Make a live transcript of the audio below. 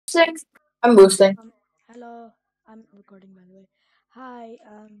Six. I'm boosting. Hello. I'm recording, by the way. Hi.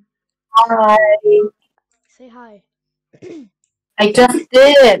 Hi. Say hi. I just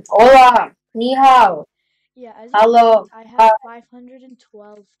did. Hola. Ni hao. Yeah, as you can see, Hello. I have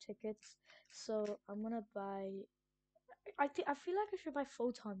 512 tickets, so I'm gonna buy. I feel like I should buy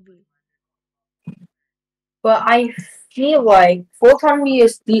Photon V. But I feel like Photon Me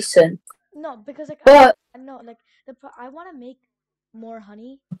is decent. No, because like But I know like I want to make more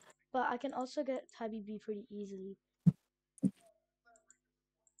honey, but I can also get Tabby B pretty easily.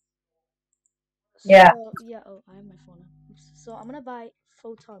 yeah. So yeah. Oh, I have my phone on. Oops. So I'm gonna buy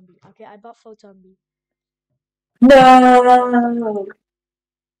Photon B. Okay, I bought Photon B. No.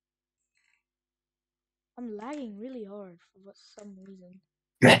 I'm lagging really hard for some reason.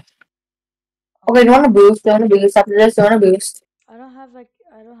 Okay, do you want to boost? Do you want to boost? After this, do you want to boost? I don't have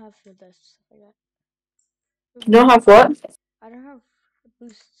field dice stuff like that. You don't have what? I don't have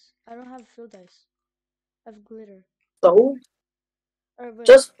boosts. I don't have field dice. I have glitter. So, Or wait.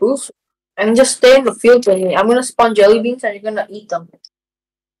 just boost. And just stay in the field with me. I'm gonna spawn jelly beans and you're gonna eat them.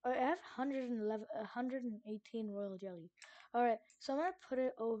 I have 111, 118 royal jelly. All right, so I'm gonna put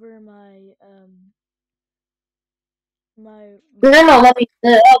it over my No, let me.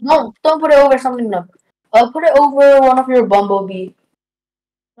 Don't put it over something new. I'll put it over one of your bumblebee.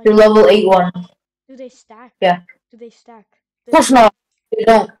 my Your bumble. level 8 one. Do they stack? Yeah. Do they stack? Of course not. You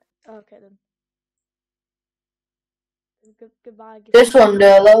don't. Okay then. Goodbye. This one,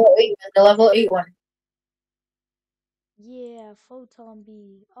 the level 8 one. Yeah, photon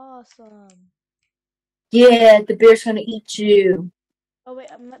B. Awesome. Yeah, the bear's gonna eat you. Oh wait,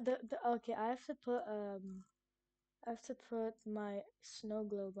 the okay. I have to put my snow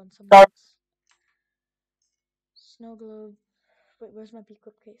globe on someone Sorry. else. Snow globe. Wait, where's my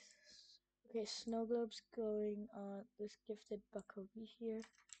B-clip case? Okay, snow globe's going on this gifted buck over here.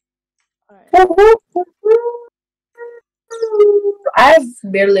 Alright. I have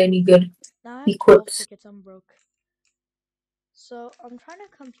barely any good Now I have 12 equips. tickets, I'm broke. So I'm trying to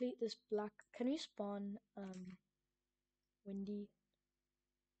complete this black. Can you spawn Windy?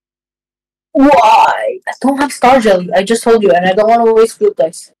 Why? I don't have star jelly. I just told you, and I don't want to waste field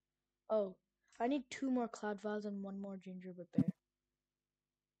dice. Oh. I need 2 more cloud vials and 1 more gingerbread bear.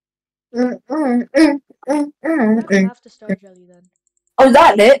 Mm, mm, mm, mm, You mm, have mm. half the star jelly then. Oh, is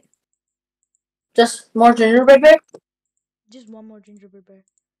that it? Just more gingerbread bear Just 1 more gingerbread bear.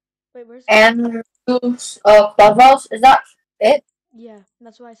 Wait, where's the and two cloud balls. Is that it? Yeah,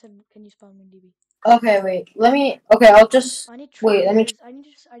 that's why I said can you spawn Windy B? Okay, wait. Let me. Okay, I'll just I need wait. Let me.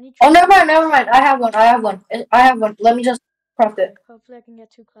 trailers. I need Oh, never trailers. mind. Never mind. I have one. I have one. I have one. Let me just craft Okay, it. hopefully I can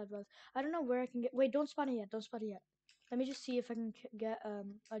get 2 cloud wells. I don't know where I can get. Wait, don't spawn it yet. Don't spawn it yet. Let me just see if I can get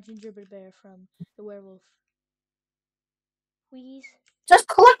a gingerbread bear from the werewolf. Please. Just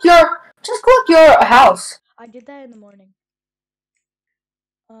collect your house. I did that in the morning.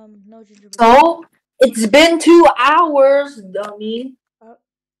 No gingerbread bear. So it's been 2 hours, dummy. I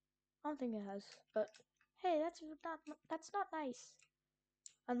don't think it has. But hey, that's not nice.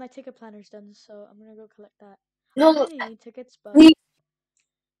 And my ticket planner's done, so I'm gonna go collect that. I don't No, really need tickets, but please.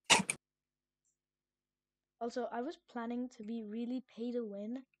 also I was planning to be really pay to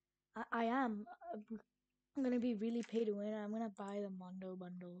win. I am. I'm gonna be really pay to win. I'm gonna buy the Mondo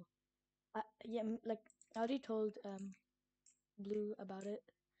bundle. Yeah, like I already told Blue about it.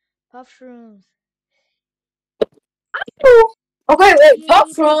 Puff shrooms. Okay, wait.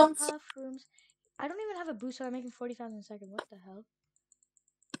 Itty bitty Mushrooms. puff shrooms. I don't even have a boost, so I'm making 40,000 a second. What the hell?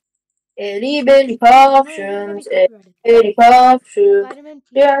 Itty bitty No, you're gonna get me potions. Itty copyrighted. bitty potions. Spider-Man,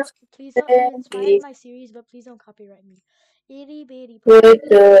 Just please don't. You inspired my series, but please don't copyright me. Itty bitty puff with shrooms.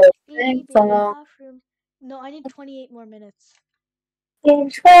 the Itty thing bitty song. puff shrooms. No, I need 28 more minutes.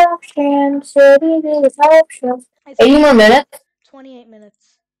 Instructions. Itty bitty potions. It's 80 more 28. minutes? 28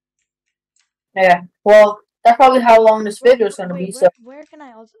 minutes. Yeah. Well, that's probably how long this video is gonna be. So. Where can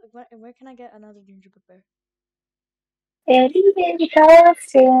I also where can I get another gingerbread bear? Itty bitty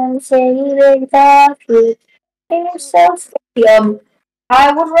potions. Itty bitty potions. It's So so funny.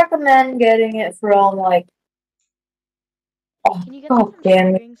 I would recommend getting it from like. Oh, can you get them God from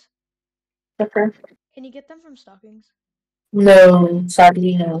damn it. stockings? Can you get them from stockings? No,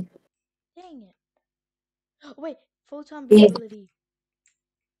 sadly no. Dang it. Wait, photon B Yeah. ability.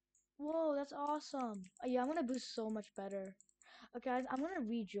 Whoa, that's awesome. Yeah, I'm gonna boost so much better. Okay, guys, I'm gonna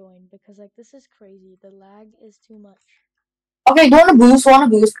rejoin because like this is crazy. The lag is too much. Okay, do you want to boost?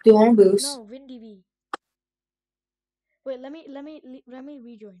 Want to boost? Do you want to boost? No, WinDB. Wait, let me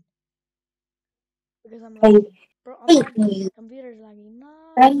rejoin because I'm I lagging. Bro, I'm hate lagging. you. My computer's lagging. No.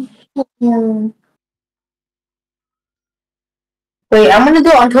 I hate you. Wait, I'm gonna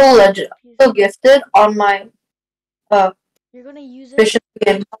do Untold Legend. piece. Until Gifted on my uh You're gonna use it. Vision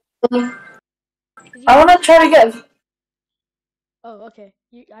game. Did you I wanna use it? try to get. Oh, okay.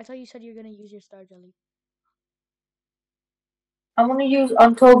 I thought you said you're gonna use your star jelly. I wanna use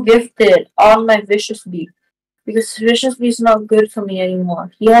Untold Gifted on my Vicious Bee because Vicious Bee is not good for me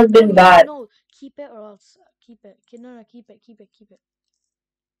anymore. He has been bad. No. Keep it or else keep it. No, keep it. Keep it.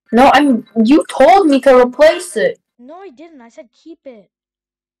 No, I'm. You told me to replace it. No, I didn't. I said keep it.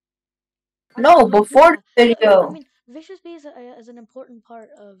 I No, told you before that. the I video. mean, Vicious Bee is an important part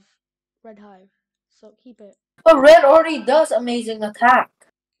of Red Hive, so keep it. But Red already does amazing attack.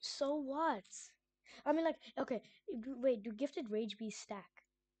 So what? I mean, like, okay, wait, do Gifted Rage Bees stack?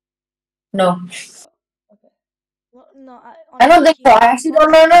 No, Oh, okay. Well, no, I don't honestly, think so. I actually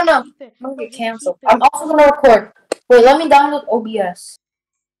don't. No, no, no. keep it. I'm gonna No, get just canceled. keep it. I'm also gonna record. Wait, let me download OBS.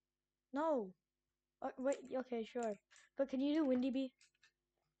 No. Wait, okay, sure. But can you do Windy Bee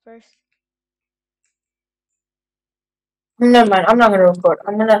first? Never mind. I'm not gonna record.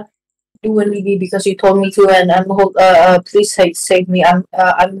 I'm gonna do an EV because you told me to, and please save me. I'm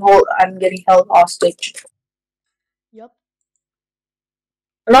getting held hostage. Yup.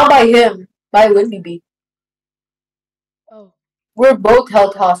 Not by him, by Windy B. Oh, We're both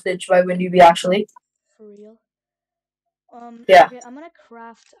held hostage by Windy B, actually. for real? Yeah. Okay, I'm gonna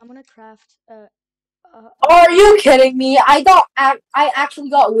craft, Are you kidding me? I actually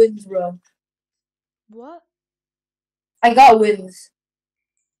got wins, bro. what? I got wins.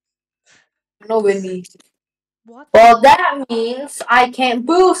 No Windy. What? Well, that means I can't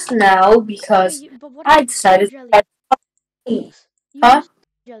boost now Okay, because but what I about Star decided Jelly? to. You Huh? used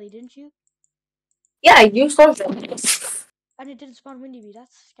Jelly, didn't you? Yeah, I used social. And it didn't spawn Windy Bee.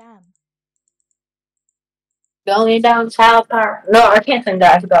 That's a scam. Going down South Park. No, I can't sing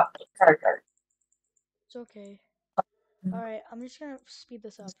that. I forgot. Sorry. It's okay. Alright, I'm just gonna speed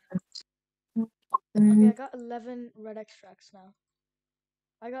this up. Okay, I Mm, got 11 red extracts now.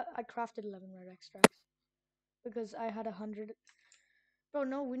 I crafted 11 red extracts because I had 100. Bro,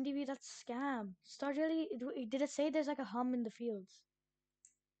 no, Windy Bee, that's scam. Star Jelly, did it say there's like a hum in the fields?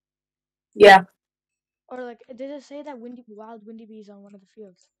 yeah. Or like, did it say that wild Windy Bee is on one of the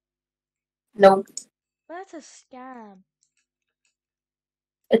fields? No. But that's a scam.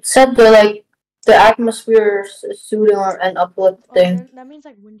 It said the atmosphere is soothing and Oh, uplifting. then that means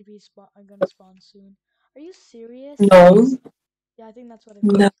like Windy Bees are gonna spawn soon. Are you serious? No. Yeah, I think that's what it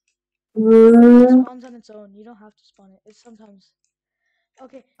No. means. But Windy Bee spawns on its own. You don't have to spawn it. It's sometimes.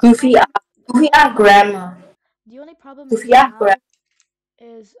 Okay, the Goofy, problem, goofy at grandma. the only problem is Goofy at grandma. now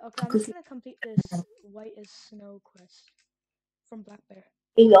is okay. I'm just Goofy. gonna complete this white as snow quest from Black Bear.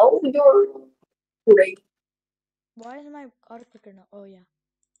 Yo, you're great. Why is my autoclicker not? Oh yeah.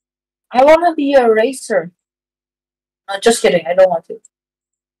 I want to be a racer. Just kidding. I don't want to.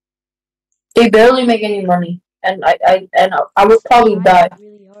 They barely make any money, and I would It's probably die. actually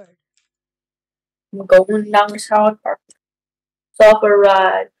really hard. I'm going down South Park. Suffer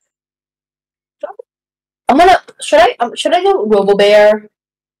ride. I'm gonna. Should I do Robo Bear?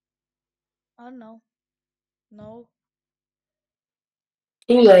 I don't know. No.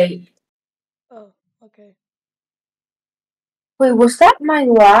 Too late. Oh, okay. Wait, was that my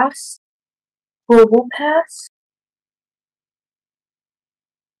last Robo Pass?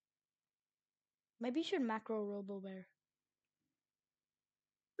 Maybe you should macro Robo Bear.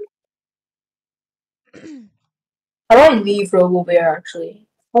 How do I leave Robo Bear actually?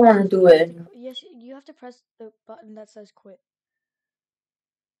 I don't want to do it anymore. Yes, you have to press the button that says quit.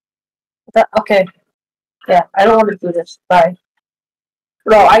 Okay. Yeah, I don't want to do this. Bye.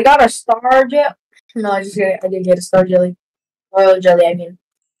 Bro, I got a star jelly. No, I didn't get a star jelly. Royal jelly, I mean.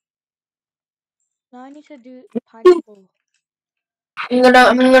 Now I need to do pineapple. I'm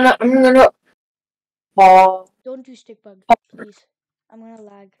gonna. Oh, Don't do stick bug, please. I'm gonna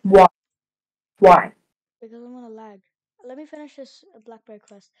lag. why? Why? Because I'm gonna lag. Let me finish this Black Bear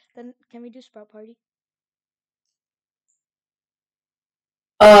quest. Then can we do Sprout Party?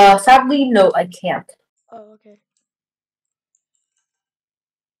 Sadly, no, I can't. Oh, okay.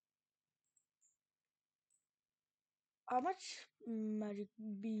 How much magic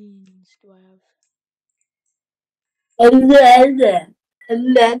beans do I have?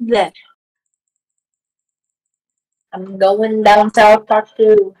 I'm going down South Park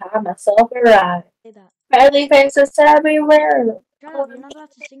to have myself a ride. Say that. Friendly faces everywhere. Shut up, you're not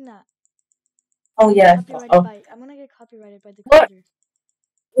allowed to sing that. Oh yeah. Copyrighted Oh. by I'm gonna get copyrighted by the What? creator.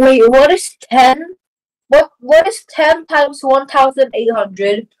 Wait. What is 10? What is 10 times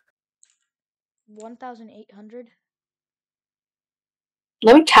 1,800? 1,800?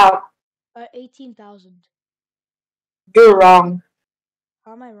 Let me count. 18,000. You're wrong.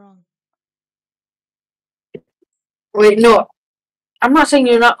 How am I wrong? Wait, no. I'm not saying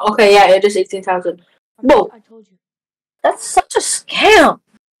you're not. Okay, yeah, it is 18,000. Whoa, I told you. that's such a scam.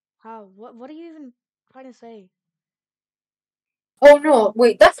 How? What are you even trying to say? Oh no,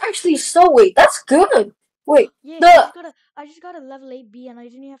 wait, that's actually so. Wait, that's good. Wait, Yeah, the. I just got a level 8 B and I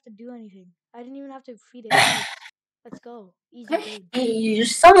didn't even have to do anything. I didn't even have to feed it eggs. Let's go. Easy game. You're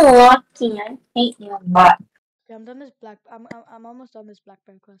so lucky. I hate you a lot. Okay, I'm done this black. I'm almost done this black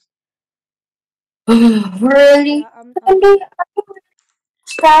bear quest. Really? Yeah, I'm Really? done.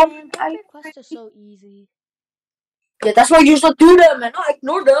 Stop. Man, black bear quests are so easy. Yeah, that's why you should do them and not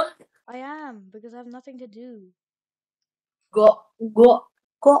ignore them. I am because I have nothing to do. Go, go,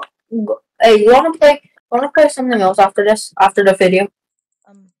 go, go. Hey, you wanna play? Wanna play something else after this? After the video?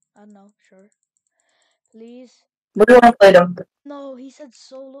 I don't know. Sure. Please. What do you wanna play though? No, he said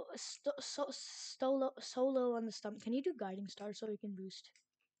solo on the stump. Can you do guiding star so we can boost?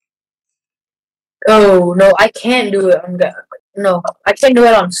 Oh no, I can't do it on no, I can't do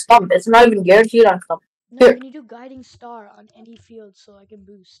it on Stump. It's not even guaranteed on Stump. No, Here, can you do guiding star on any field so I can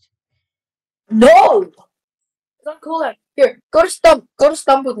boost? no, it's not cool. Here, go to Stump. Go to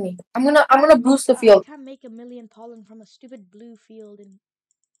Stump with me. I'm gonna boost the I field. can't make a million pollen from a stupid blue field and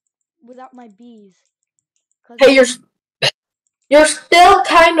without my bees. Cause Hey, you're still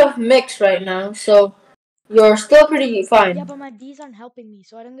kind of mixed right now, so you're still pretty yeah, fine. but my bees aren't helping me,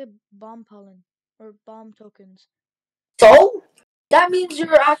 so I don't get bomb pollen or bomb tokens. So that means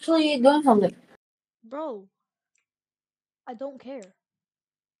you're actually doing something. Bro, I don't care.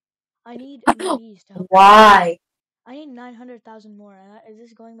 I need my bees to help me. Why? I need 900,000 more. And is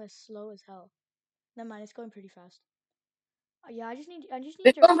this going by slow as hell? Never mind, it's going pretty fast. Yeah, I just need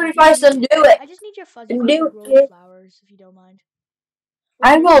It's your going pretty fuzzy fast. bee. Then do it. I just need your fuzzy Then bee to do grow the it. flowers, if you don't mind. Wait,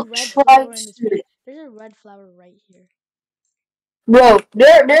 I there's a will red try flower in this to. field. There's a red flower right here. Bro,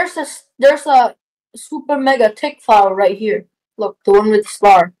 there's a super mega tick flower right here. Look, the one with the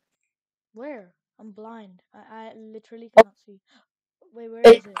star. Where? I'm blind. I literally Oh, cannot see. Wait, where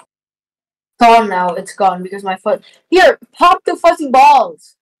it's is it? gone now. It's gone because my foot. Here, pop the fuzzy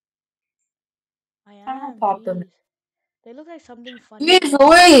balls. I I don't am. pop them. Jeez. They look like something funny Jeez that I.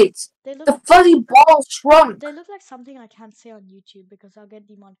 Louise! They look. The fuzzy ball shrunk. They look like something I can't say on YouTube because I'll get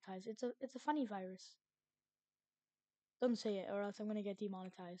demonetized. It's a funny virus. Don't say it, or else I'm gonna get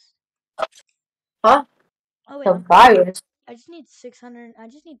demonetized. Huh? Oh wait, The virus? I just need 600. I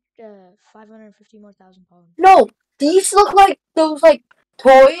just need 550 more thousand pollen. No, these look like those like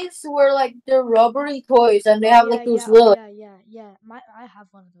toys where like they're rubbery toys and they Oh have yeah, like those yeah. Oh little. yeah. I have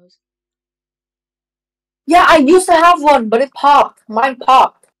one of those. Yeah, I used to have one, but it popped. Mine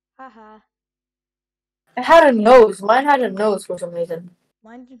popped. Haha. It had a nose. Mine had a nose for some reason.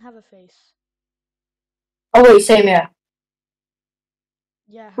 Mine didn't have a face. Oh wait, same yeah.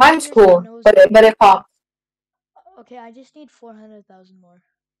 Yeah. How come Mine's yours had a cool, nose but though? it popped. Okay, I just need 400,000 more.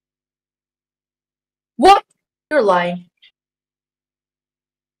 What? You're lying.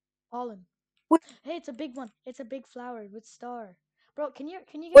 Pollen. Wait, Hey, it's a big one. It's a big flower with star. Bro, can you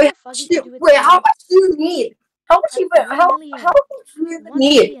get wait, your fuzzy to do its wait. How thing? much do you need? How much even? 1 How million. much do you even 1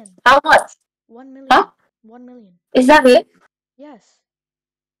 need? million. How much? 1 Huh? million. 1 million. Is that it? Yes.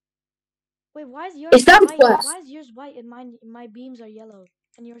 Wait, why is yours Is that white? plus? Why is yours white and my beams are yellow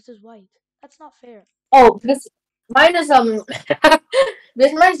and yours is white? That's not fair. Oh, because mine is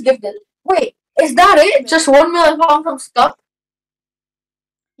this mine's gifted. Wait, is that it? Wait. Just 1 million pounds from stuff,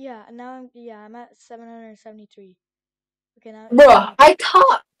 Yeah, now I'm at 773. Okay, now it's bro. going up.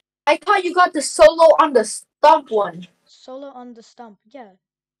 I thought you got the solo on the stump one. Solo on the stump. Yeah.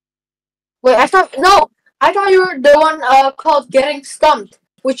 Wait, I thought no. I thought you were the one called getting stumped,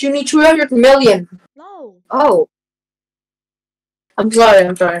 which you need 300 million. No. Oh, I'm sorry.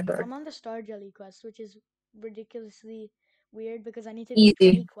 I'm sorry. I'm sorry. I'm on the Star Jelly quest, which is ridiculously weird because I need to do 20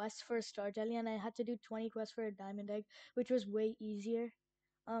 Easy. quests for a Star Jelly and I had to do 20 quests for a Diamond Egg, which was way easier.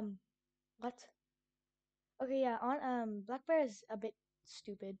 Um, what? Okay, yeah, on Black Bear is a bit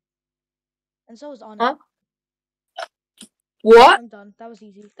stupid. And so is on it. Huh? What? I'm done. That was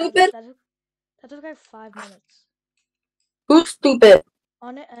easy. Stupid? That took like 5 minutes. Who's stupid?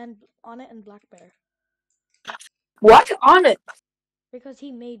 On it and Black Bear. What on it? Because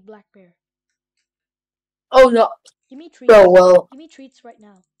he made Black Bear. Oh no. Give me Bro, treats. well, Give me treats right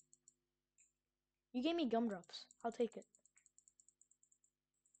now. You gave me gumdrops. I'll take it.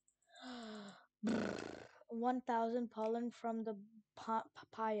 1,000 pollen from the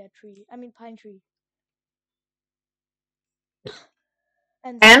papaya tree. I mean pine tree.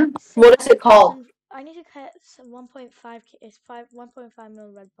 And and six what is it hundred called? thousand. I need to get 1.5 k. It's 1.5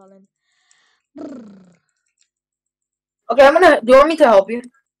 mil red pollen. Okay, I'm gonna. Do you want me to help you?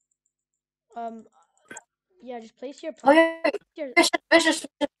 Um, yeah, just place your Oh plant. yeah, Your, vicious.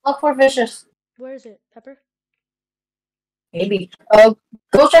 Look for vicious. where is it? Pepper? Maybe.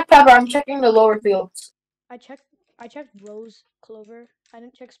 Go check pepper. I'm checking the lower fields. I checked. I checked rose, clover. I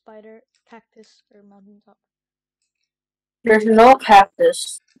didn't check spider, cactus, or mountaintop. There's no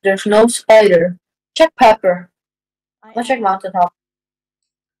cactus. There's no spider. Check pepper. I Let's check am. mountaintop.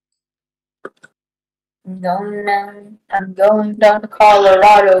 I'm going down to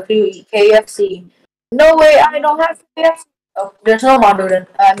Colorado to eat KFC. No way, I No, don't have KFC. Oh, there's no Mondo then.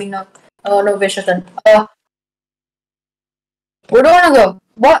 I mean, no. Oh, no Vicious then. Where do I want to go?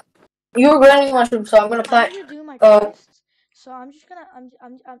 What? You're grinding mushrooms, so I'm gonna I plant. need to do my Uh, quests, so I'm just gonna.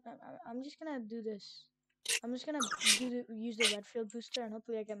 I'm just gonna do this. I'm just gonna use the red field booster and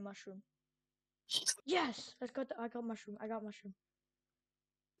hopefully I get mushroom. Yes, I got mushroom. I got mushroom.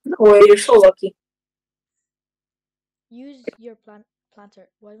 no way, you're so lucky. Use your planter.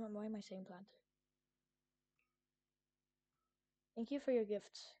 Why am I saying planter? Thank you for your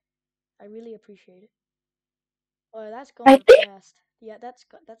gifts. I really appreciate it. Oh, that's going I up think. fast. Yeah, that's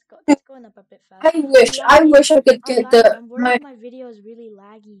going up a bit fast. I'm I lagging. wish I could I'm get lagging. the I'm my. worried my video is really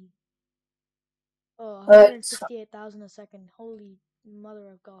laggy. Oh, It's 168,000 a second. Holy mother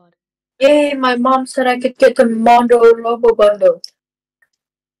of God. yay! My mom said I could get the Mondo Robo bundle.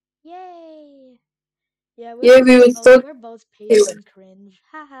 Yay! Yeah, Yeah, we would still. we're both pay to win cringe.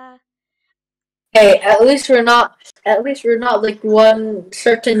 Haha. Hey, at least we're not. At least we're not like one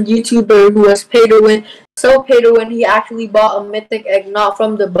certain YouTuber who was pay to win. So pay to win, he actually bought a mythic egg, not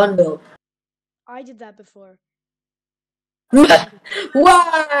from the bundle. I did that before. I did that before.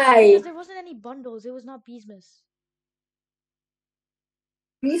 Because Why? there wasn't any bundles. It was not Beesmas.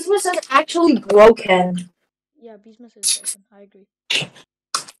 Christmas is actually broken. Yeah, Beesmas is broken. I agree.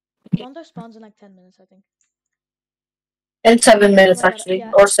 Mondo spawns in like 10 minutes, I think. In 7 minutes, Oh my god, actually,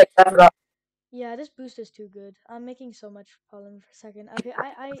 yeah. or six. I forgot. Yeah, this boost is too good. I'm making so much pollen per second. Okay,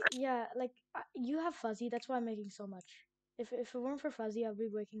 yeah, like, you have Fuzzy, that's why I'm making so much. If it weren't for Fuzzy, I'd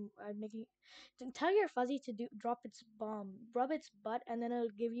making. Tell your Fuzzy to drop its bomb, rub its butt, and then it'll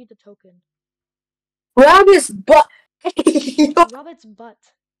give you the token. Grab his butt. Rub its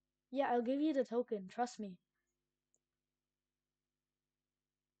butt. Yeah, I'll give you the token. Trust me.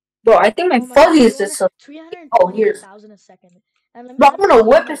 Bro, I think my Oh my god, fuzzy is just. Oh, here's. 328,000 a second. And Bro, let I'm me gonna give you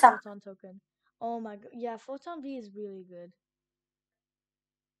whip my his ass. photon token. Oh my god, yeah, photon B is really good.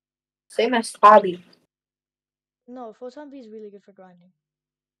 Same as Tabby. No, photon B is really good for grinding.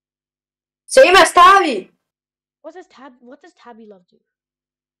 Same as Tabby. What does Tabby Love do?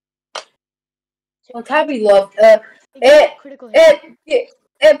 Well, Tabby loved. It gives It, you critical hit.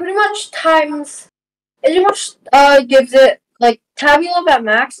 it pretty much times. It pretty much gives it like Tabby love at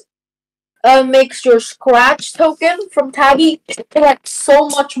max. Makes your scratch token from Tabby like so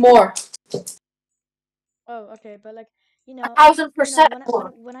much more. Oh, okay, but like, you A know, thousand percent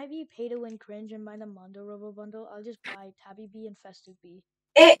more. when I be pay to win cringe and buy the Mondo Robo bundle, I'll just buy Tabby B and Festu B.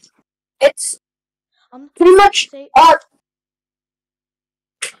 It it's pretty I'm gonna much say,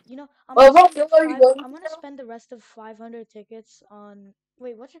 you know, what are you going I'm gonna to? spend the rest of 500 tickets on.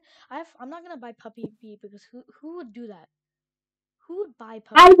 Wait, I'm not gonna buy Puppy B because who would do that? Who would buy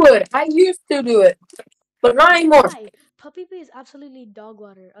I Puppy B? would. I used to do it, but not anymore. Why? Puppy B is absolutely dog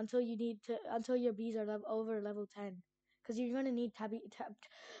water until your bees are over level 10, because you're gonna need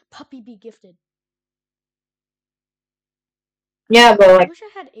Puppy B gifted. Yeah, but I like, wish I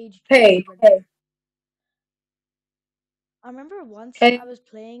had aged hey, already. hey, I remember once hey. I was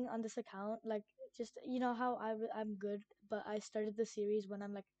playing on this account, like, just, you know how I'm good, but I started the series when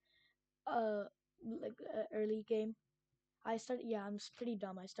I'm uh early game. I'm pretty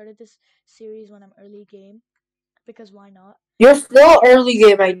dumb. I started this series when I'm early game because why not? You're still early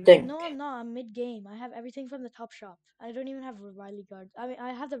game, I think. No, I'm not. I'm mid game. I have everything from the top shop. I don't even have a Riley guard. I mean,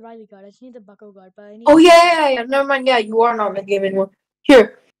 I have the Riley guard. I just need the Bucko guard, but I need Oh everything. yeah. Never mind. Yeah, you are not mid game anymore.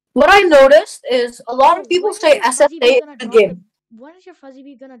 Here, what I noticed is a lot Oh, of people say SSA mid game. when is your Fuzzy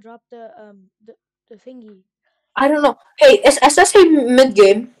Bee gonna drop the thingy? I don't know. Hey, is SSA mid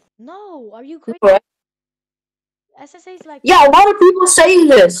game? No, are you crazy? Correct. SSA is like Yeah, a lot of people say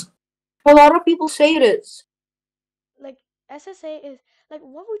this. A lot of people say it is. like SSA is like,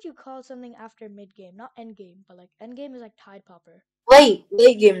 what would you call something after mid game? Not end game, but like end game is like Tide Popper.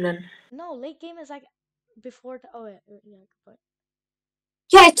 Late game then. No, late game is like before. Oh yeah, yeah, but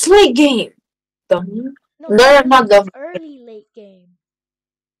Yeah, it's late game. Dummy. no, No, I'm not it's dumb. early late game.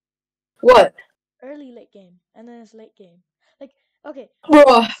 What? Early late game, and then it's late game. Like, okay,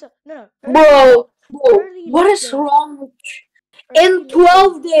 Bro, so no, bro, early what late is game, wrong with you? early In late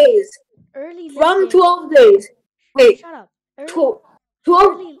game, 12 days, early late from game. 12 days, Wait, Shut up. Early, 12.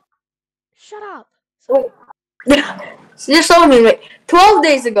 early. Shut up. Wait. Sorry. Just tell me, wait. 12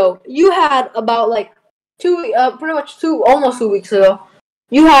 days ago, you had about like pretty much almost 2 weeks ago.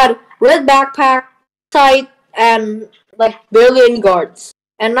 You had red backpack, sight, and like barely any guards.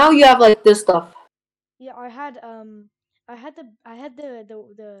 And now you have like this stuff. Yeah, I had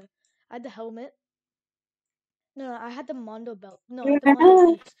the helmet. No, no, I had the Mondo belt. No, I had the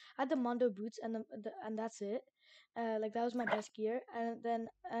Mondo boots. I had the Mondo boots, and that's it. Like that was my best gear. And then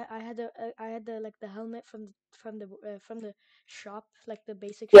I had the like the helmet from the shop, like the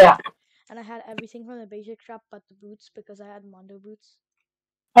basic Yeah. shop, and I had everything from the basic shop but the boots because I had Mondo boots.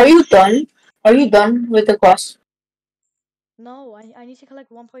 Are you done? Are you done with the quest? No, I need to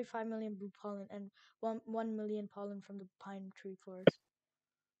collect 1.5 million blue pollen and 1 million pollen from the pine tree forest.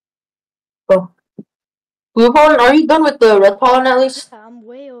 Oh. Blue pollen, are you done with the red pollen at Yeah, least? I'm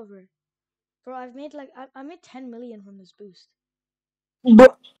way over. Bro, I made 10 million from this boost. Bro,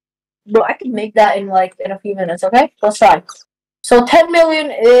 bro, I can make that in like in a few minutes, okay? Let's try. So 10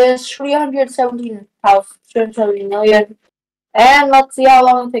 million is 317 million. And let's see how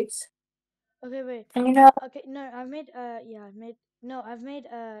long it takes. Okay, wait. And you know, Okay, no, I've made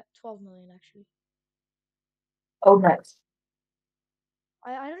 12 million actually. oh nice.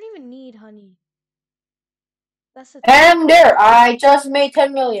 I don't even need honey. That's the thing. And there, I just made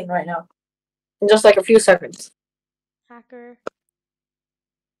 10 million right now. In just like a few seconds. Hacker.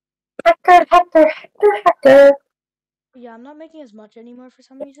 Hacker, hacker, hacker, hacker. Yeah, I'm not making as much anymore for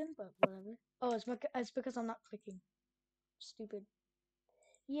some reason, but whatever. Oh, it's because I'm not clicking. Stupid.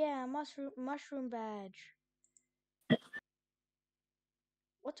 Yeah, mushroom badge.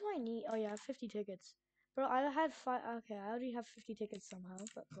 What do I need? Oh yeah, I have 50 tickets. Bro, I had five. Okay, I already have 50 tickets somehow,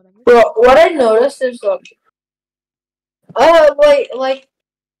 but whatever. Bro, what I noticed is wait, like,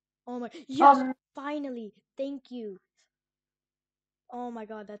 Oh my, yes, um, finally. Thank you. Oh my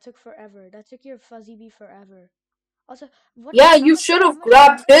god, that took forever. That took your fuzzy bee forever. Also, yeah, how you much should how have much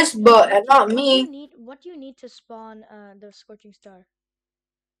grabbed this, but and not me. what do you need to spawn the scorching star?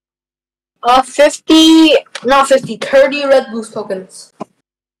 50, not 50, 30 red boost tokens.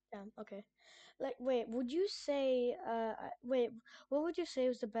 Damn, okay. Like wait, would you say wait, what would you say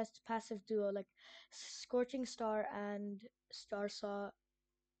was the best passive duo like scorching star and star saw?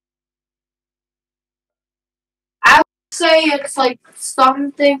 I would say it's like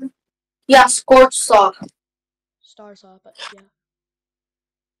something. Yeah, Scorch Saw. Star saw, but yeah.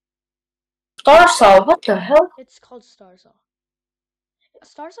 Star Saw, what the hell? It's called star saw.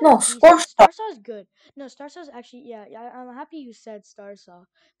 Star Saw is No, Scorch decent. Saw. Star Saw is good. No, Star Saw is actually yeah. I'm happy you said Star Saw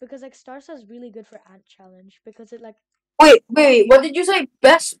because like Star Saw is really good for Ant Challenge because it like Wait, what did you say?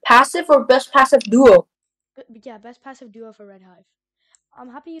 Best passive or best passive duo? yeah, best passive duo for Red Hive. I'm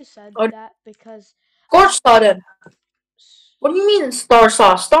happy you said Or that because Scorch Saw then? s- What do you mean Star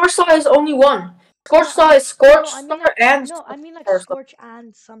Saw? Star Saw is only one. Scorch no, Saw is Scorch I Star mean like and I mean like Star Saw. Scorch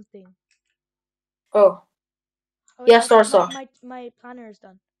and something. Oh, Oh wait, yeah, Star Saw. my planner is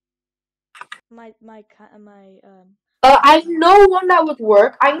done. My I planner. know one that would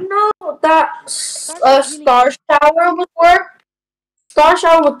work. I know that Star Saw is really Star good. Shower would work. Star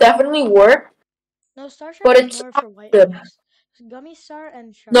Shower would definitely work, No, Star Shower but is it's more not for White good. Hives. Gummy Star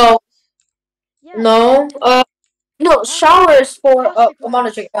and No, showers. Yeah, no, no. Shower is for Caustic I'm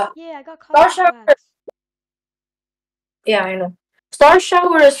gonna check. wax. Yeah, I got Star caustic Shower. wax. Yeah, I know. Star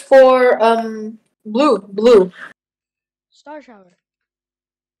Shower is for blue. Star shower.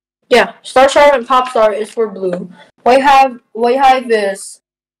 Yeah, Star Shower and Pop Star is for blue. White Hive is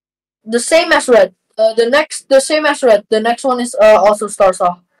the same as red. The same as red. The next one is also Star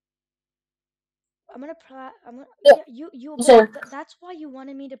Saw. I'm gonna Yeah, yeah you wait sorry. that's why you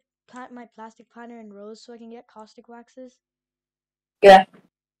wanted me to plant my plastic planter in rows so I can get caustic waxes. Yeah.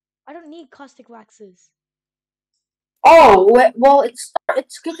 I don't need caustic waxes. Oh, well, it's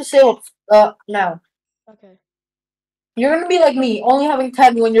good to say now. Okay, You're gonna be like me, only having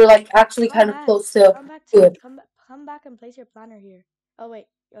 10 when you're like actually come kind of back, close to come back to it. come back and place your planner here. Oh wait,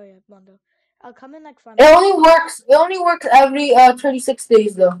 oh yeah, Mondo. I'll come in like 5 It minutes. only works. It only works every 36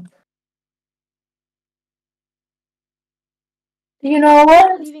 days though. You know I'm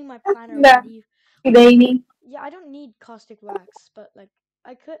not what? leaving my planner Back, ready. baby. Yeah, I don't need caustic wax, but like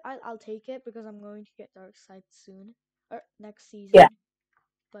I'll take it because I'm going to get dark side soon or next Yeah. season.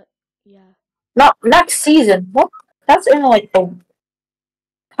 But yeah. Not next season. What? That's in like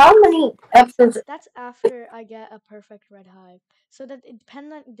how many episodes? That's after I get a perfect red hive. So that it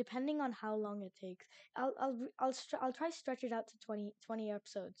depending on how long it takes, I'll try stretch it out to 20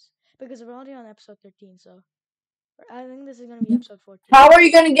 episodes because we're already on episode 13. So I think this is gonna be episode 14. How are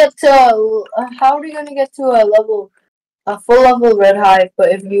you gonna get to a full level red hive?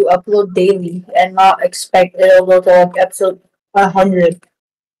 But if you upload daily and not expect it'll go to like episode 100.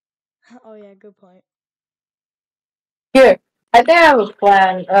 Oh yeah, good point. Here, I think I have a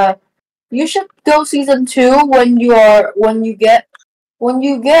plan. You should go season 2 when you get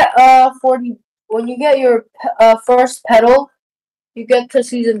 40 when you get your first pedal. You get to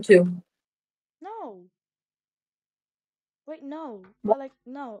season 2. No, wait, no, but like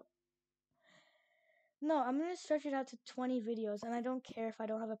no, no. I'm gonna stretch it out to 20 videos, and I don't care if I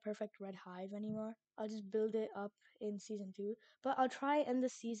don't have a perfect red hive anymore. I'll just build it up in season 2. But I'll try end the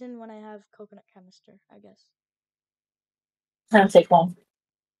season when I have coconut canister, I guess. Can't take long.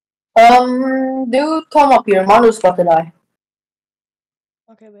 Dude, come up here. Mondo's about to die.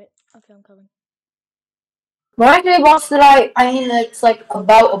 Okay, wait. Okay, I'm coming. When I say wants to die, I mean it's like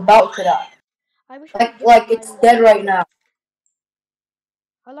about to die. I wish I could get Like it's hive dead right eventually. now.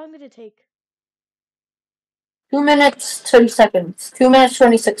 How long did it take? 2 minutes 30 seconds. 2 minutes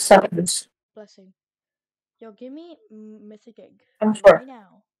 26 seconds. Blessing. Yo, give me mythic egg I'm right sure.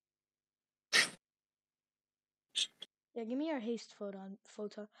 now. Yeah, give me your haste photon.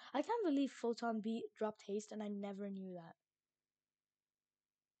 Photon. I can't believe photon B dropped haste, and I never knew that.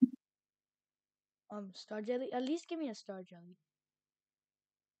 Star jelly. At least give me a star jelly.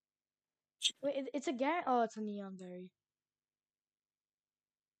 Wait, it's a gar. Oh, it's a neon berry.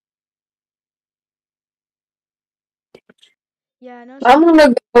 Yeah, I'm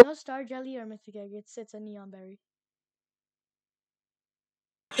gonna go. no star jelly or mythic egg. It's a neon berry.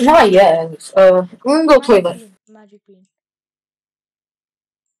 Not yet. I'm gonna go play them. Magic bean.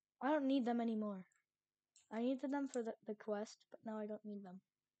 I don't need them anymore. I needed them for the quest, but now I don't need them.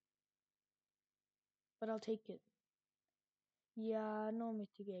 But I'll take it. Yeah, no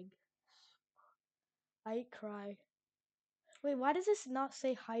mythic egg. I cry. Wait, why does this not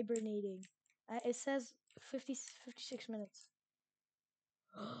say hibernating? It says 56 minutes.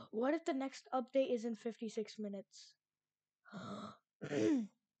 What if the next update is in 56 minutes?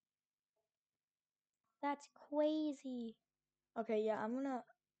 That's crazy. Okay, yeah, I'm gonna.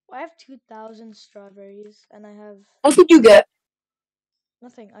 I have 2,000 strawberries, and I have What did you get?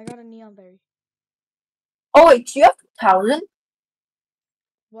 nothing. I got a neon berry. Oh wait, you have 2,000?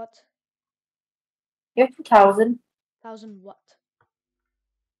 What? You have 2,000 Thousand what?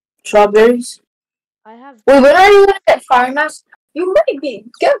 strawberries? I have. Wait, when are you gonna get fire mask? You might be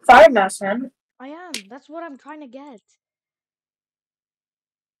get fire mask, man. I am. That's what I'm trying to get.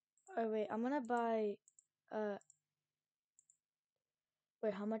 Oh wait, I'm gonna buy. Uh,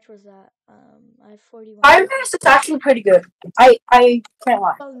 wait, how much was that? I have 41. Fire mask is actually pretty good. I can't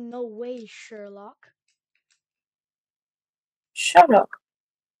lie. Oh no way, Sherlock. Shut up.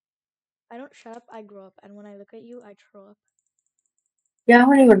 I don't shut up. I grow up, and when I look at you, I throw up. You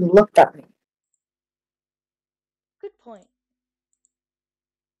haven't even looked at me. Good point.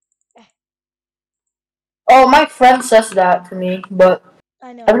 Eh, Oh, my friend says that to me, but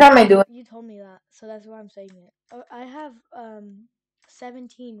I every know. time I do it, You told me that, so that's why I'm saying it. Oh, I have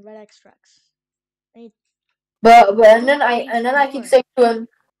 17 red extracts. I need. but I and need then I keep 33 saying to more. him,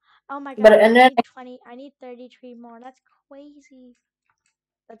 Oh my but god, and I then need 20. I need 33 more. That's crazy.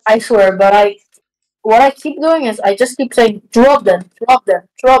 That's I swear, but what I keep doing is I just keep saying drop them, drop them,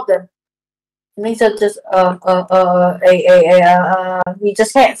 drop them. And he said just he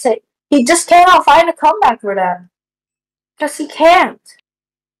just can't say he just cannot find a comeback for that because he can't.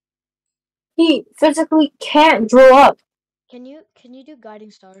 He physically can't draw up. Can you do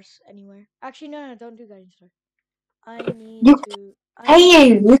guiding stars anywhere? Actually, no, don't do guiding star. I need You to. I need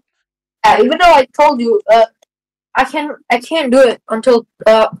to. can't. Even though I told you, I can't do it until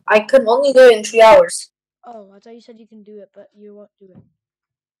I can only do it in 3 hours. Oh, I thought you said you can do it, but you won't do it.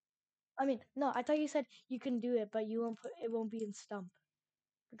 I mean, no, I thought you said you can do it, but you won't put it won't be in stump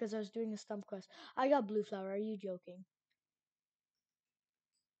because I was doing a stump quest. I got blue flower. Are you joking?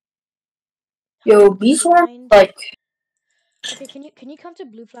 Yo, Home Beastworm, grind. like Okay, can you come to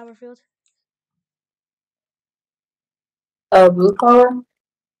blue flower field? blue power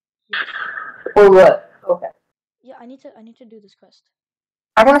Yes. or what? Okay, Yeah, I need to do this quest.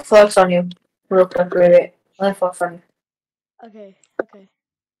 I'm gonna flex on you real quick. Wait. I'm gonna flex on you. Okay, okay.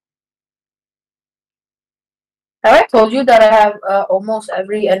 Have I told you that I have almost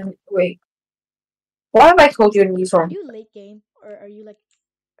every and wait? Why have I told you in Are Beastworm? you late game or are you like?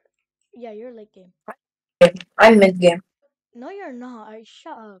 Yeah, you're late game. I'm mid game. No, you're not.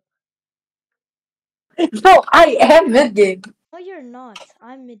 Shut up. No, I am mid game. No, you're not.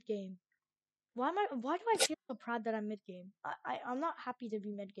 I'm mid game. Why do I feel so proud that I'm mid game? I'm not happy to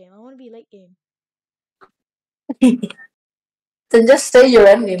be mid game. I want to be late game. Then just say your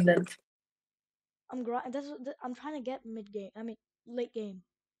end game then. I'm trying to get mid game. I mean late game,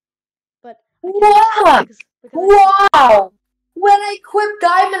 but I cannot Wow! because I quit. Wow! When I quit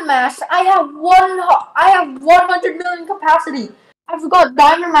Diamond Mask, I have 100 million capacity. I forgot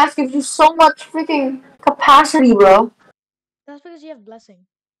Diamond Mask gives you so much freaking capacity, bro. That's because you have blessing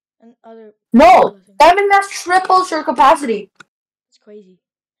and other No, blessings. Diamond Mask triples your capacity. It's crazy,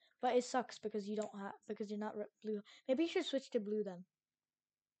 but it sucks because you don't have because you're not blue. Maybe you should switch to blue then.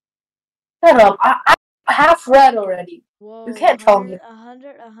 Shut up. I'm half red already. You Whoa, can't tell me.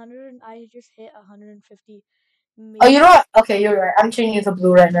 100. I just hit 150 Oh, you know million. what? Okay, you're right. I'm changing to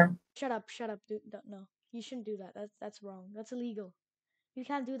blue right now. Shut up, dude. No, you shouldn't do that. That's wrong. That's illegal. You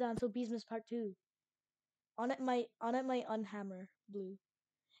can't do that until Beastmas Part 2. On it my unhammer blue.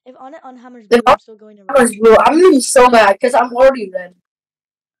 If on it unhammers If blue, I'm still going to I red. was blue, I'm gonna be so mad because I'm already red.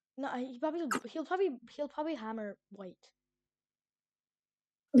 No, he'll probably hammer white.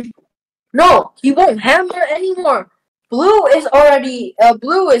 No, he won't hammer anymore. Blue is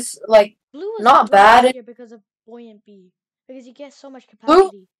like Blue was not good bad. last year because of Buoyant Bee. Because you get so much Blue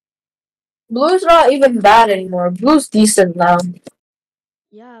capacity. Blue's not even bad anymore. Blue's decent now.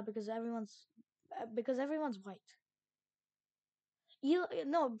 Yeah, because everyone's white.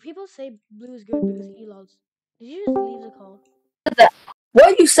 No, people say blue is good because Elols. Did you just leave the call?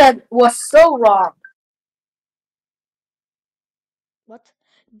 What you said was so wrong. What?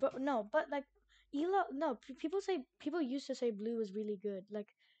 But no, but like Elo. No, people used to say blue was really good. Like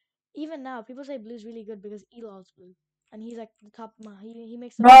even now, people say blue's really good because Elol's blue, and he's like the top. He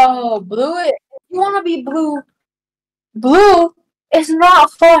makes the most money. No, if you wanna be blue, blue is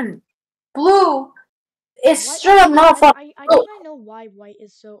not fun. Blue is White, straight up not fun. I Blue, think I know why white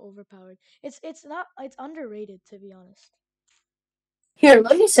is so overpowered. It's not it's underrated to be honest. here,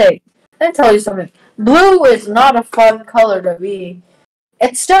 let me tell you something. Blue is not a fun color to be.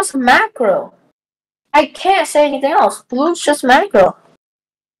 It's just macro. I can't say anything else. Blue's just macro.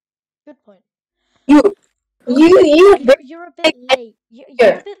 Good point. You, you You're a bit late. You're a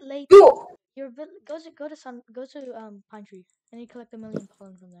here. bit late to. You, You're a bit go to Pine Tree and you collect a million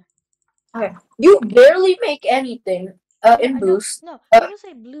pollen from there. okay. You barely make anything. Yeah, In I know. boost. No, Uh, people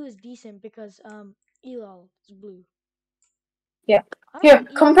say blue is decent because Elol is blue. yeah. I don't Here,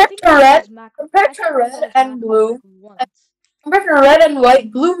 think Elol. I think compared I to think Elol red was and macroed blue, like once. compared to red and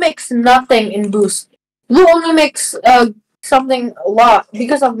white, blue makes nothing in boost. Blue only makes something a lot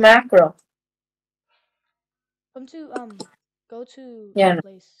because of macro. Come to go to Yeah, that no,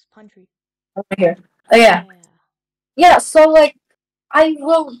 place, Pine Tree. over here. Oh yeah, Yeah. yeah. So like, I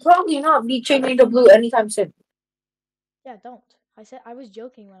will probably not be changing to blue anytime soon. Yeah, don't. I was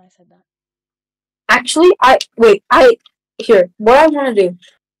joking when I said that. Actually, I wait. I here. What I want to do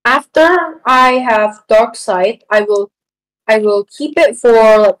after I have dark sight, I will keep it for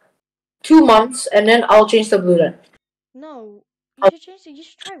like 2 months, and then I'll change the blue. Then No, you I'll, should change it. You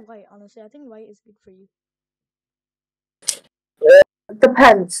should try white, honestly. I think white is good for you.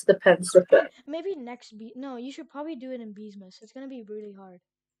 depends. Maybe next no, you should probably do it in Beesmas. It's gonna be really hard.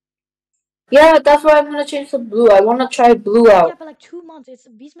 Yeah, that's why I'm gonna change to blue. I want to try blue Yeah, out. but like 2 months. It's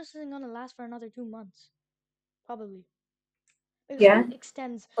Beesmas isn't gonna last for another 2 months. Probably. Because Yeah, who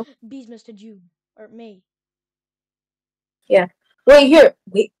extends Beesmas to June or May? yeah. Wait here.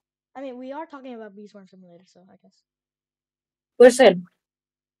 Wait. I mean, we are talking about Beesworm Simulator, so I guess. Listen.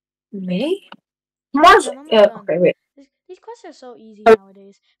 Me? March. Yeah, I'm almost Yeah. done. Okay. Wait. These quests are so easy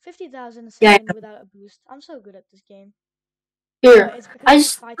nowadays. 50,000 a Yeah. second without a boost. I'm so good at this game. Here. But it's because I I have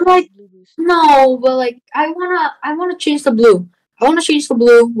just 5 times like blue boost. no, but like I wanna change the blue. I wanna change the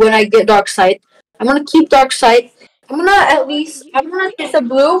blue when I get dark sight. I'm gonna keep dark sight. You know what? I'm You gonna probably change the already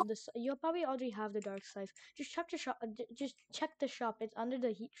blue. have this. You probably already have the dark scythe. Just check the shop. Just check the shop. It's under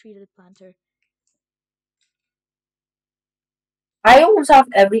the heat treated planter. I almost have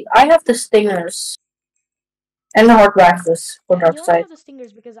I have the stingers and the hard waxes for Yeah, dark you only sight. have the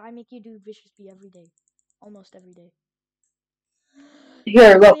stingers because I make you do vicious bee every day, almost every day. Get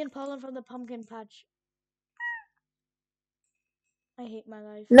Here, a look. million pollen from the pumpkin patch. I hate my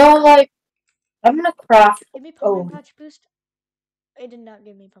life. No, like I'm gonna craft. Give me pumpkin Oh patch boost. It did not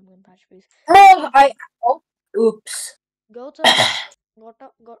give me pumpkin patch boost. Go to no! pumpkin. Oh, oops. Go to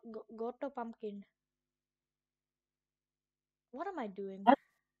go to pumpkin. What am I doing?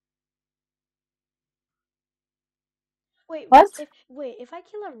 What? If I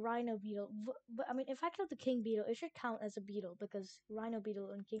kill a rhino beetle, but I mean, if I kill the king beetle, it should count as a beetle because rhino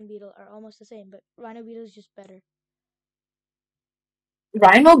beetle and king beetle are almost the same, but rhino beetle is just better.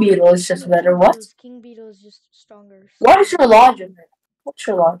 Rhino beetle is I just mean, better. What? king beetle is just What is stronger. your logic? What's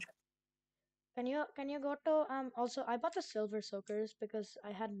your logic? Can you go to also I bought the silver soakers because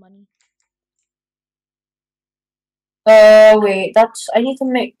I had money. Wait, that's I need to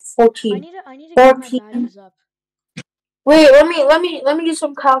make I 14. need to I need to get my 14. badges up. Wait, let me do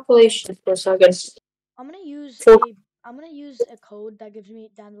some calculations for a second. I'm gonna use For a I'm gonna use a code that gives me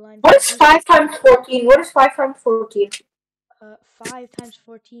dandelion what is treasures. 5 times 14? What is 5 times 14? 5 times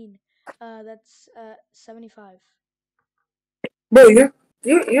 14. That's 75. Bro,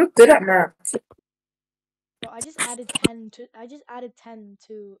 you're good at math. Bro, I just added 10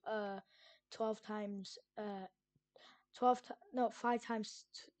 to 12 times 5 times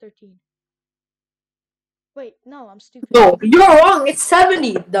 13. Wait, no, I'm stupid. No, you're wrong. It's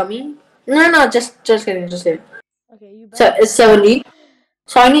 70, dummy. No, no, just kidding, just kidding. Okay, you So better it's not. 70.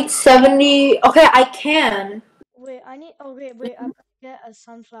 So I need 70. Okay, I can. Wait, I need. Oh wait. I get a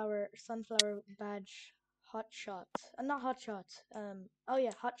sunflower badge. Hot shot. Not hot shot. Oh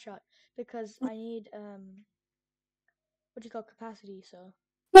yeah, hot shot. Because I need what do you call capacity? So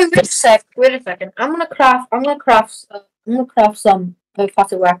Wait a sec. Wait a second. I'm gonna craft some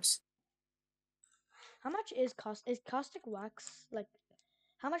plastic wax. how much is caustic wax like?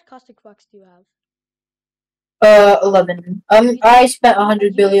 How much caustic wax do you have? 11. You I need spent a like hundred you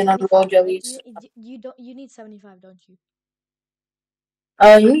need billion on royal 75, right? jellies. You don't you need 75, don't you?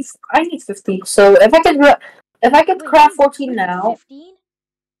 I need 50. So if I could craft 14 Wait, you need now, 15?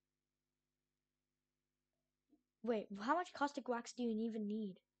 Wait, how much caustic wax do you even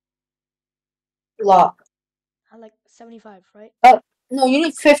need? lot. Like 75, right? No, you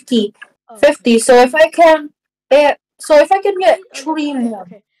need 50. Oh, okay. 50. So if I can At get least, okay, 3 okay, more.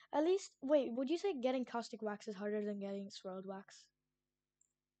 okay. At least, wait, would you say getting caustic wax is harder than getting swirled wax?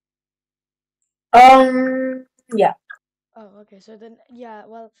 Yeah. Oh, okay. So then, yeah,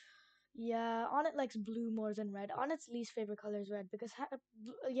 well, yeah, Onnit likes blue more than red. Onnit's least favorite color is red because,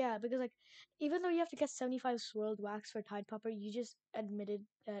 yeah, because like, even though you have to get 75 swirled wax for Tide Popper, you just admitted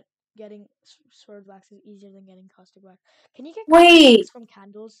that getting swirled wax is easier than getting caustic wax. Can you get caustic wax Wait. from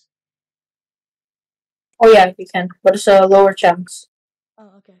candles? Oh yeah, you can, but it's a lower chance.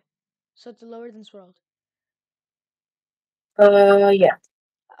 Oh, okay. So it's lower than swirled. Yeah.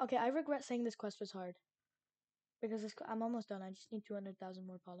 Okay, I regret saying this quest was hard because I'm almost done. I just need 200,000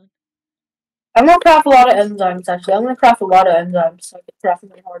 more pollen. I'm gonna craft a lot of enzymes. Actually, I'm gonna craft a lot of enzymes so I can craft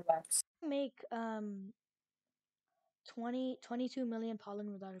my hard wax. Make 22 million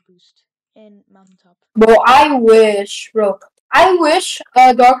pollen without a boost in mountaintop. Bro. I wish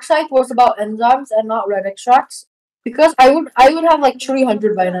Dark was about enzymes and not red extracts because I would have like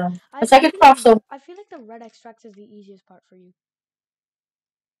 300 by No, now. I, Because I I could feel like craft so. I feel like the red extracts is the easiest part for you.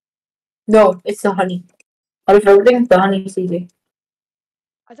 No, it's the honey. Out of everything, the honey is easy.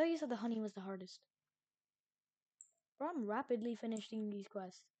 I thought you said the honey was the hardest. Bro, I'm rapidly finishing these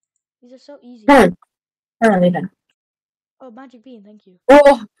quests. These are so easy. Hmm. Apparently then. Oh, magic bean, thank you.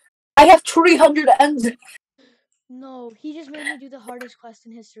 Oh, I have 300 enzymes. No, he just made me do the hardest quest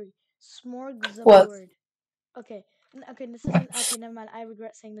in history. What? Smorgasbord. Okay, okay, this isn't okay. Never mind. I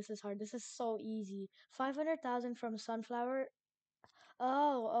regret saying this is hard. This is so easy. 500,000 from sunflower.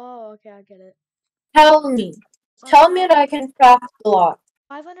 Okay, I get it. Tell me. Tell me Sunflower. that I can craft a lot.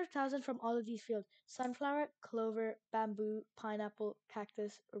 500,000 from all of these fields: sunflower, clover, bamboo, pineapple,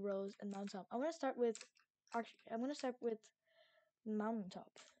 cactus, rose, and mountaintop. I'm gonna start with mountaintop.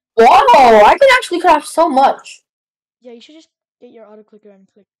 Wow, I can actually craft so much. Yeah, you should just get your auto clicker and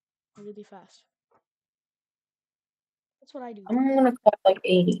click really fast. That's what I do. I'm gonna craft like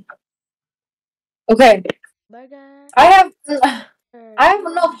 80. Okay, Burger. I have I have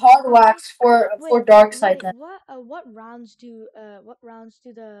enough Cheese. hard wax for dark side now. What rounds do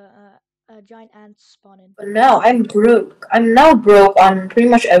the giant ants spawn in? But now I'm broke. I'm now broke on pretty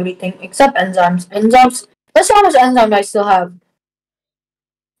much everything except enzymes. Enzymes. Let's see how much enzymes I still have.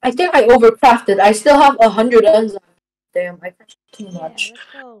 I think I overcrafted. I still have 100 enzymes. Damn, I crafted too Yeah, much. let's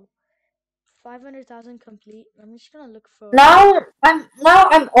go. 500,000 complete. I'm just gonna look for. I'm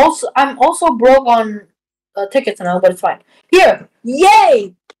also broke on tickets now, but it's fine. Here,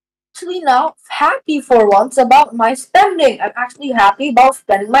 yay! Actually now happy for once about my spending. I'm actually happy about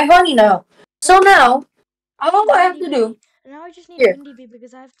spending my money now. So Wait, now all I have Windy to do Bee. Now I just need here. Windy Bee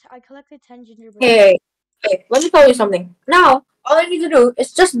because I collected 10 gingerbread. Hey, hey, let me tell you something. Now all I need to do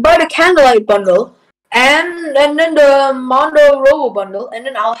is just buy the candlelight bundle and then the Mondo Robo bundle, and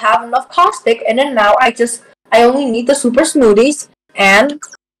then I'll have enough caustic, and then now I only need the super smoothies and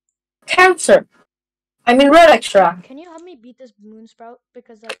cancer. I mean red extract. Can you help me beat this moon sprout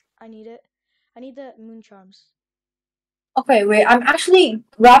because like I need it. I need the moon charms. Okay, wait. I'm actually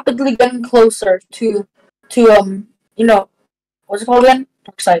rapidly getting closer to what's it called again?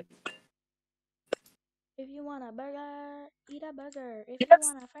 Dark side. want a burger, eat a burger. If you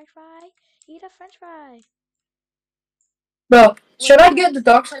want a French fry, eat a French fry. Bro, Wait, should I get the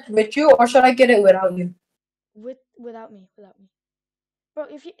dark side with you or should I get it without you? without me, bro.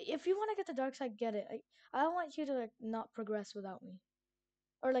 If you want to get the dark side, get it. I don't want you to like not progress without me,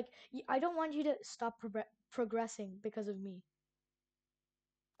 or like I don't want you to stop progressing because of me.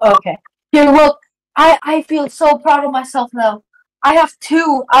 Okay. Here, look. I feel so proud of myself now. I have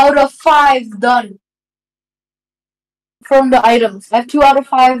 2 out of 5 done from the items. I have 2 out of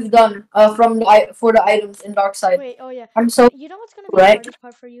 5 done from for the items in dark side. Wait, oh yeah. I'm so You know what's gonna be the right. hardest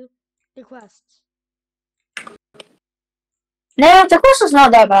part for you? The quests. Nah, the quest is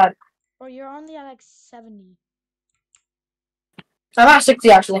not that bad. Or you're only at like 70. I'm at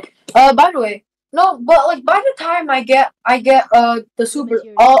 60 actually. By the way, no, but like by the time I get the The super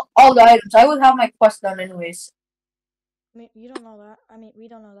materials. all the items, I would have my quest done anyways. I mean, you don't know that. I mean, we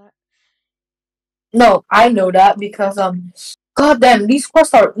don't know that. No, I know that because god damn, these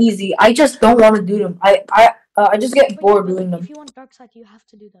quests are easy. I just don't want to do them. I just get But yeah, bored but doing like, them. if you want dark side, you have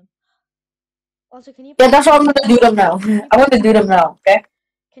to do them. Also, can you Yeah, plant a that's why I'm moon gonna sprout? do them now. Can you I'm plant gonna a do moon them sprout? now. Okay.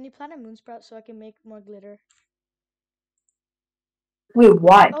 Can you plant a moon sprout so I can make more glitter? Wait,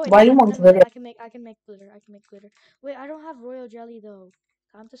 why? Oh wait, Why never do you mind, want never mind. glitter? I can make glitter. I can make glitter. Wait, I don't have royal jelly though.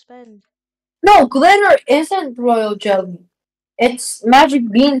 Time to spend. No, glitter isn't royal jelly. It's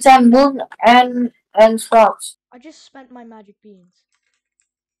magic beans and moon and sprouts. I just spent my magic beans.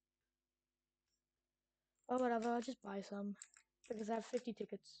 Oh whatever, I'll just buy some because I have 50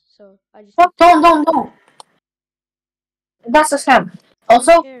 tickets, so I just No, need to don't, buy. don't, don't. That's a scam. I don't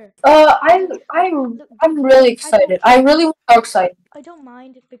Also, care. I'm Look, I'm look, I'm really I don't excited. I care. really want dark side. I don't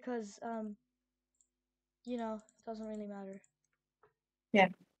mind because it doesn't really matter. Yeah,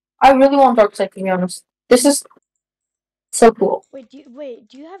 I really want dark side to be honest. This is so cool. Do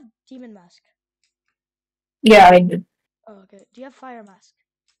you have demon mask? Yeah, I do. Oh, okay. Do you have fire mask?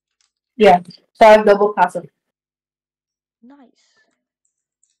 Yeah, so I have double passive. Nice.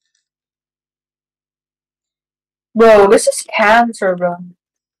 Bro, this is cancer, bro.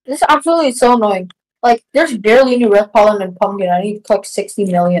 This is absolutely so annoying. Like, there's barely any red pollen and pumpkin. I need to collect 60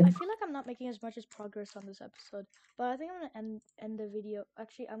 I million. feel like I'm not making as much as progress on this episode, but I think I'm gonna end the video.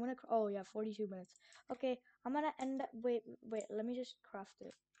 Actually, I'm gonna. Oh yeah, 42 minutes. Okay, I'm gonna end. Wait. Let me just craft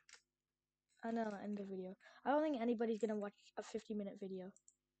it. I know, end the video. I don't think anybody's gonna watch a 50-minute video.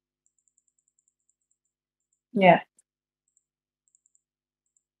 Yeah.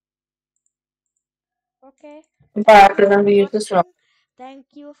 Okay. Bye, because I'm gonna use this one. Thank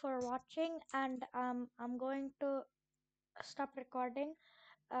you for watching, and I'm going to stop recording.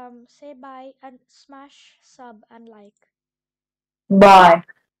 Say bye and smash sub and like. Bye.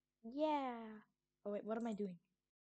 Yeah. Oh wait, what am I doing?